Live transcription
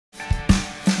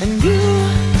and you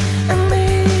and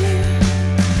me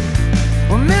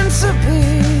were meant to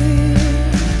be.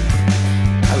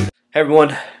 Hey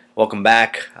everyone, welcome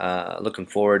back. Looking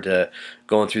forward to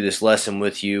going through this lesson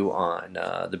with you on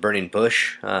the burning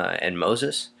bush and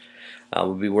Moses.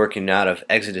 We'll be working out of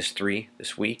Exodus 3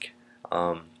 this week.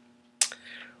 Where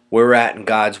we're at in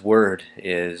God's Word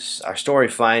is our story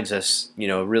finds us,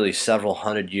 really several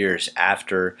hundred years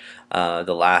after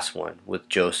the last one with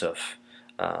Joseph.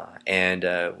 And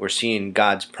we're seeing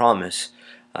God's promise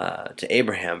to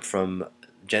Abraham from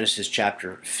Genesis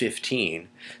chapter 15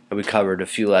 that we covered a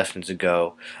few lessons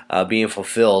ago being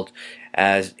fulfilled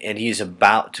and he's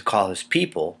about to call his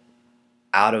people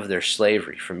out of their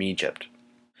slavery from Egypt.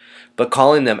 But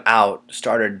calling them out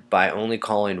started by only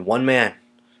calling one man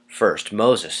first,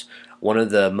 Moses, one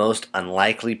of the most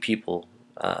unlikely people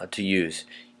to use.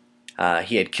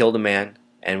 He had killed a man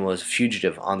and was a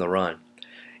fugitive on the run,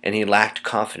 and he lacked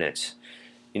confidence.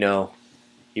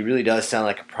 He really does sound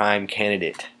like a prime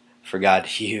candidate for God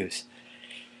to use.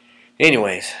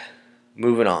 Anyways,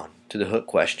 moving on to the hook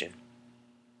question.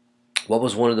 What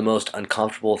was one of the most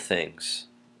uncomfortable things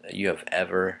that you have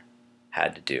ever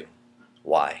had to do?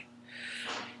 Why?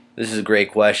 This is a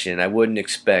great question. I wouldn't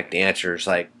expect answers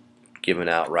like given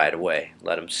out right away.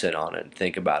 Let them sit on it and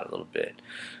think about it a little bit.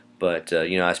 But,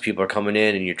 as people are coming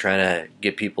in and you're trying to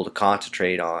get people to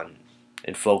concentrate on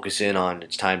and focus in on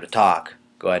it's time to talk,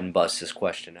 go ahead and bust this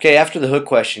question. Okay, after the hook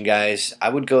question, guys, I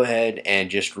would go ahead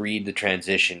and just read the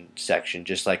transition section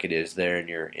just like it is there in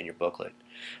your booklet.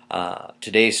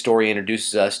 Today's story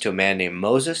introduces us to a man named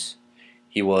Moses.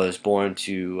 He was born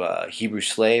to Hebrew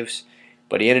slaves,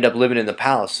 but he ended up living in the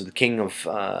palace of the king of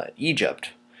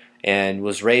Egypt and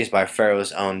was raised by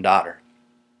Pharaoh's own daughter.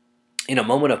 In a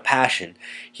moment of passion,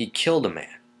 he killed a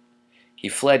man. He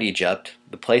fled Egypt,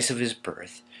 the place of his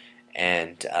birth,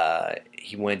 and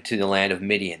he went to the land of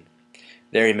Midian.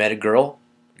 There he met a girl,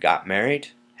 got married,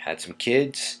 had some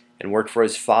kids, and worked for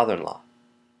his father-in-law.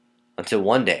 Until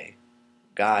one day,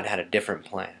 God had a different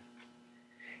plan.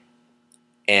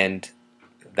 And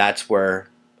that's where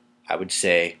I would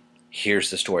say, here's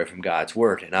the story from God's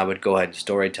Word. And I would go ahead and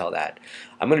storytell that.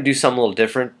 I'm going to do something a little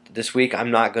different this week.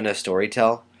 I'm not going to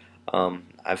storytell.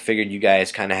 I figured you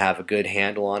guys kind of have a good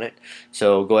handle on it.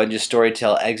 So go ahead and just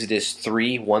storytell Exodus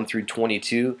 3, 1 through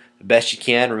 22 the best you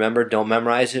can. Remember, don't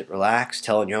memorize it. Relax.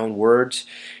 Tell in your own words.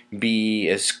 Be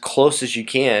as close as you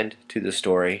can to the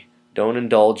story. Don't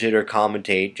indulge it or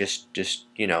commentate. Just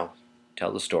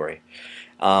tell the story.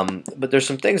 But there's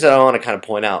some things that I want to kind of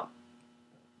point out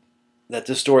that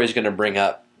this story is going to bring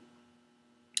up.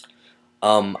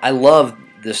 I love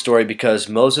this story because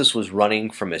Moses was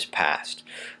running from his past,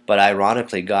 but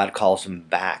ironically God calls him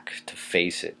back to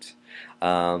face it.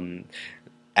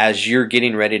 As you're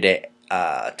getting ready to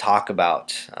talk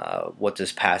about what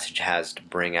this passage has to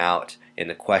bring out in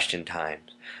the question times,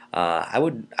 I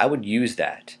would use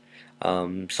that.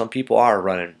 Some people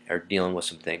are dealing with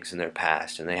some things in their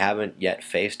past and they haven't yet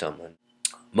faced them.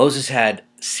 Moses had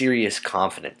serious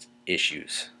confidence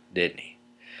issues, didn't he?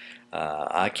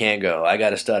 I can't go. I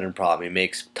got a stuttering problem. He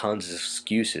makes tons of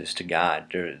excuses to God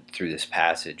through this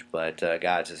passage, but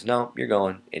God says, no, you're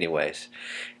going anyways.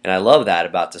 And I love that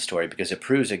about the story because it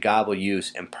proves that God will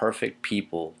use imperfect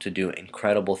people to do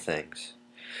incredible things.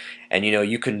 And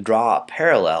you can draw a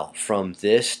parallel from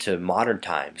this to modern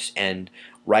times and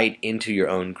right into your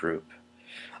own group.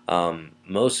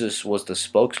 Moses was the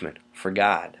spokesman for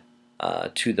God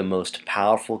to the most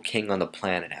powerful king on the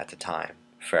planet at the time,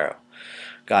 Pharaoh.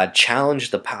 God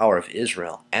challenged the power of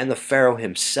Israel and the Pharaoh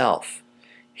himself.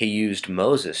 He used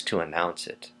Moses to announce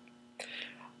it.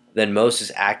 Then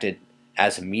Moses acted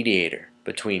as a mediator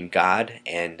between God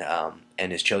and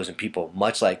his chosen people,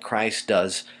 much like Christ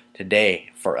does today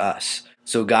for us.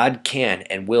 So God can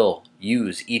and will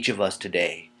use each of us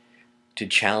today to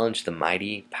challenge the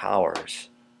mighty powers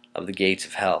of the gates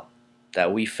of hell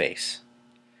that we face.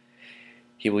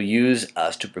 He will use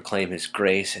us to proclaim His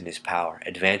grace and His power,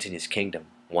 advancing His kingdom,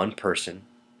 one person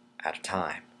at a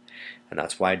time. And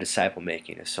that's why disciple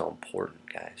making is so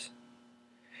important, guys.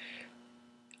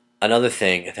 Another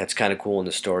thing that's kind of cool in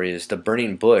the story is the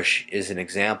burning bush is an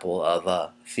example of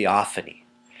a theophany.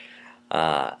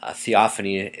 A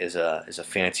theophany is a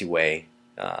fancy way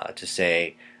to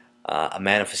say a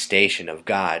manifestation of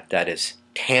God that is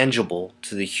tangible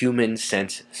to the human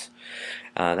senses.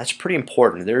 That's pretty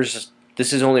important.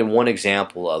 This is only one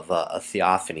example of a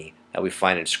theophany that we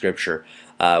find in Scripture.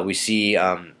 We see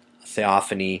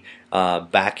theophany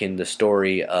back in the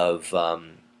story of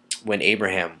when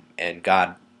Abraham and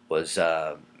God was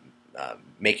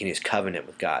making his covenant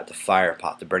with God, the fire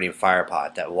pot, the burning fire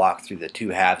pot that walked through the two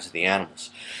halves of the animals.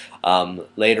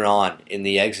 Later on in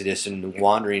the Exodus and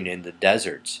wandering in the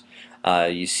deserts,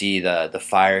 you see the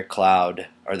fire cloud,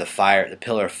 or the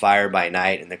pillar of fire by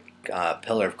night and the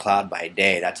pillar of cloud by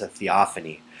day. That's a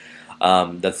theophany.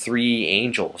 The three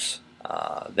angels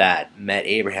that met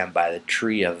Abraham by the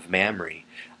tree of Mamre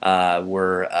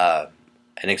were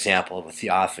an example of a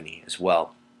theophany as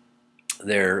well.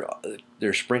 They're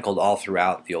sprinkled all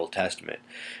throughout the Old Testament.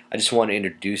 I just want to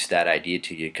introduce that idea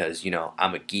to you because,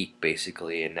 I'm a geek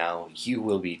basically, and now you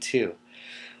will be too.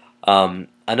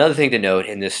 Another thing to note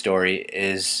in this story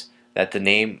is that the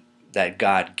name that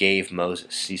God gave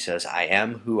Moses, he says, "I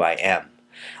am who I am."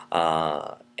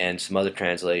 And some other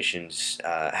translations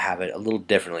have it a little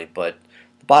differently, but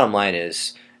the bottom line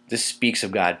is this speaks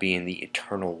of God being the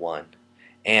eternal one.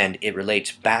 And it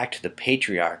relates back to the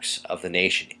patriarchs of the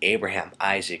nation, Abraham,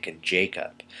 Isaac, and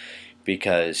Jacob.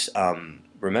 Because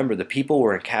remember, the people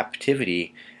were in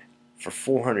captivity for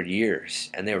 400 years,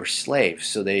 and they were slaves,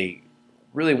 so they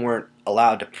really weren't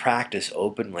allowed to practice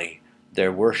openly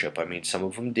their worship. I mean, some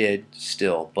of them did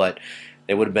still, but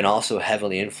they would have been also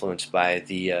heavily influenced by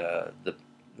the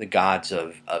gods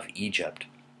of Egypt.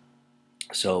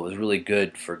 So it was really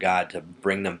good for God to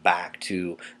bring them back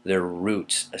to their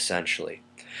roots, essentially.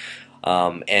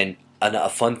 And a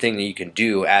fun thing that you can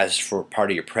do as for part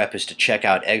of your prep is to check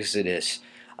out Exodus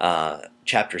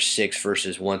chapter 6,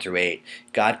 verses 1 through 8.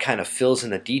 God kind of fills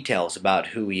in the details about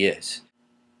who he is.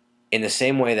 In the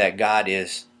same way that God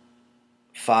is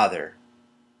Father,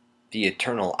 the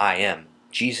eternal I am,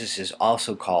 Jesus is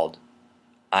also called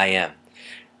I am.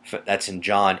 That's in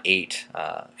John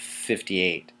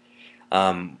 8:58.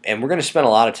 And we're going to spend a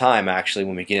lot of time, actually,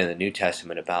 when we get into the New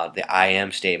Testament about the I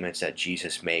am statements that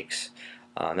Jesus makes.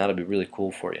 That'll be really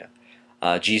cool for you.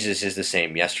 Jesus is the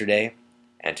same yesterday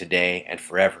and today and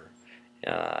forever.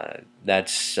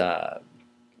 That's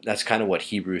kind of what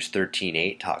Hebrews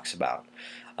 13:8 talks about.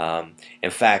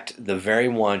 In fact, the very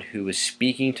one who was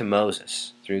speaking to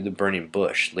Moses through the burning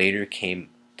bush later came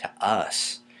to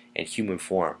us in human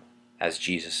form as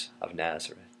Jesus of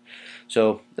Nazareth.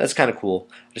 So that's kind of cool.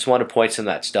 I just want to point some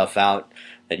of that stuff out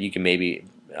that you can maybe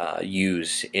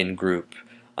use in group.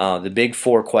 The big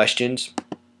four questions.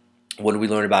 What do we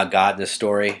learn about God in this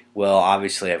story? Well,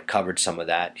 obviously I've covered some of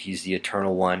that. He's the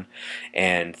eternal one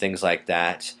and things like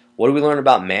that. What do we learn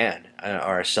about man,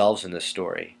 ourselves in this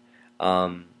story?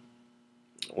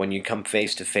 When you come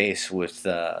face to face with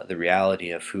the reality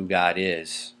of who God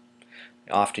is,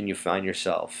 often you find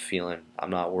yourself feeling, I'm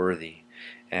not worthy.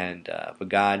 And but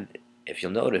God, if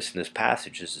you'll notice in this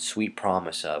passage, is a sweet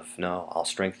promise of, no, I'll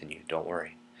strengthen you, don't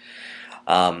worry.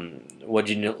 What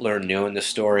did you learn new in this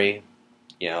story?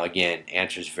 Again,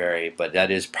 answers vary, but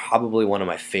that is probably one of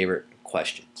my favorite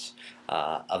questions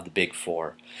of the big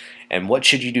four. And what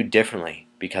should you do differently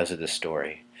because of this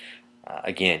story?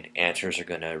 Again, answers are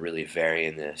going to really vary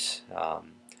in this.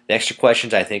 The extra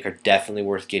questions I think are definitely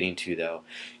worth getting to, though.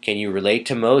 Can you relate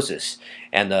to Moses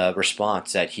and the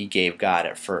response that he gave God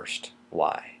at first?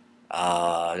 Why?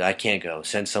 I can't go.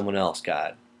 Send someone else,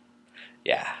 God.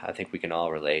 Yeah, I think we can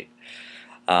all relate.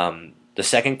 The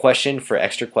second question for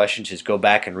extra questions is go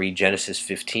back and read Genesis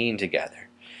 15 together.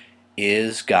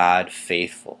 Is God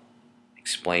faithful?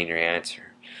 Explain your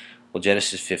answer. Well,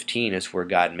 Genesis 15 is where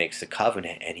God makes the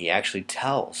covenant, and he actually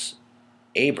tells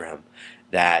Abraham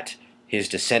that his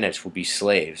descendants will be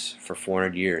slaves for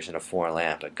 400 years in a foreign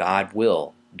land, but God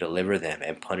will deliver them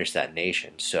and punish that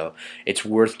nation. So it's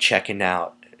worth checking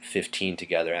out 15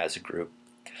 together as a group.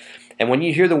 And when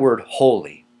you hear the word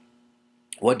holy,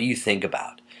 what do you think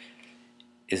about?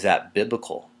 Is that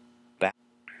biblical?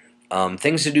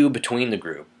 Things to do between the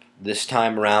group. This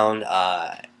time around,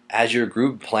 has your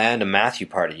group planned a Matthew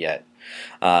party yet?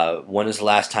 When is the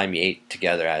last time you ate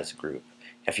together as a group?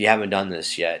 If you haven't done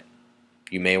this yet,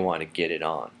 you may want to get it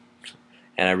on.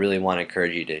 And I really want to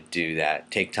encourage you to do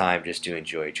that. Take time just to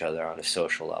enjoy each other on a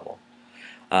social level.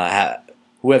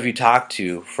 Who have you talked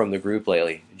to from the group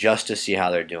lately just to see how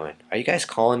they're doing? Are you guys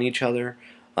calling each other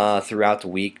throughout the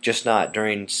week? Just not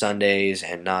during Sundays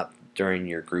and not during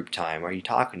your group time. Are you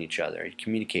talking to each other? Are you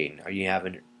communicating? Are you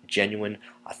having genuine,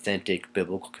 authentic,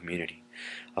 biblical community?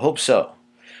 I hope so.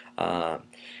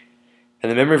 And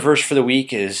the memory verse for the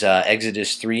week is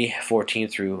Exodus 3:14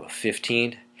 through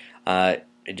 15.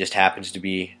 It just happens to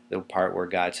be the part where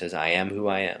God says, I am who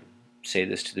I am. Say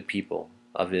this to the people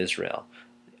of Israel.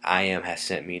 I am has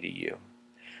sent me to you.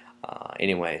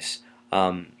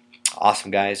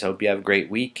 Awesome, guys. I hope you have a great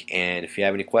week. And if you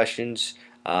have any questions,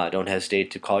 don't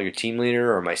hesitate to call your team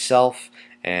leader or myself.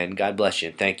 And God bless you.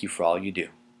 And thank you for all you do.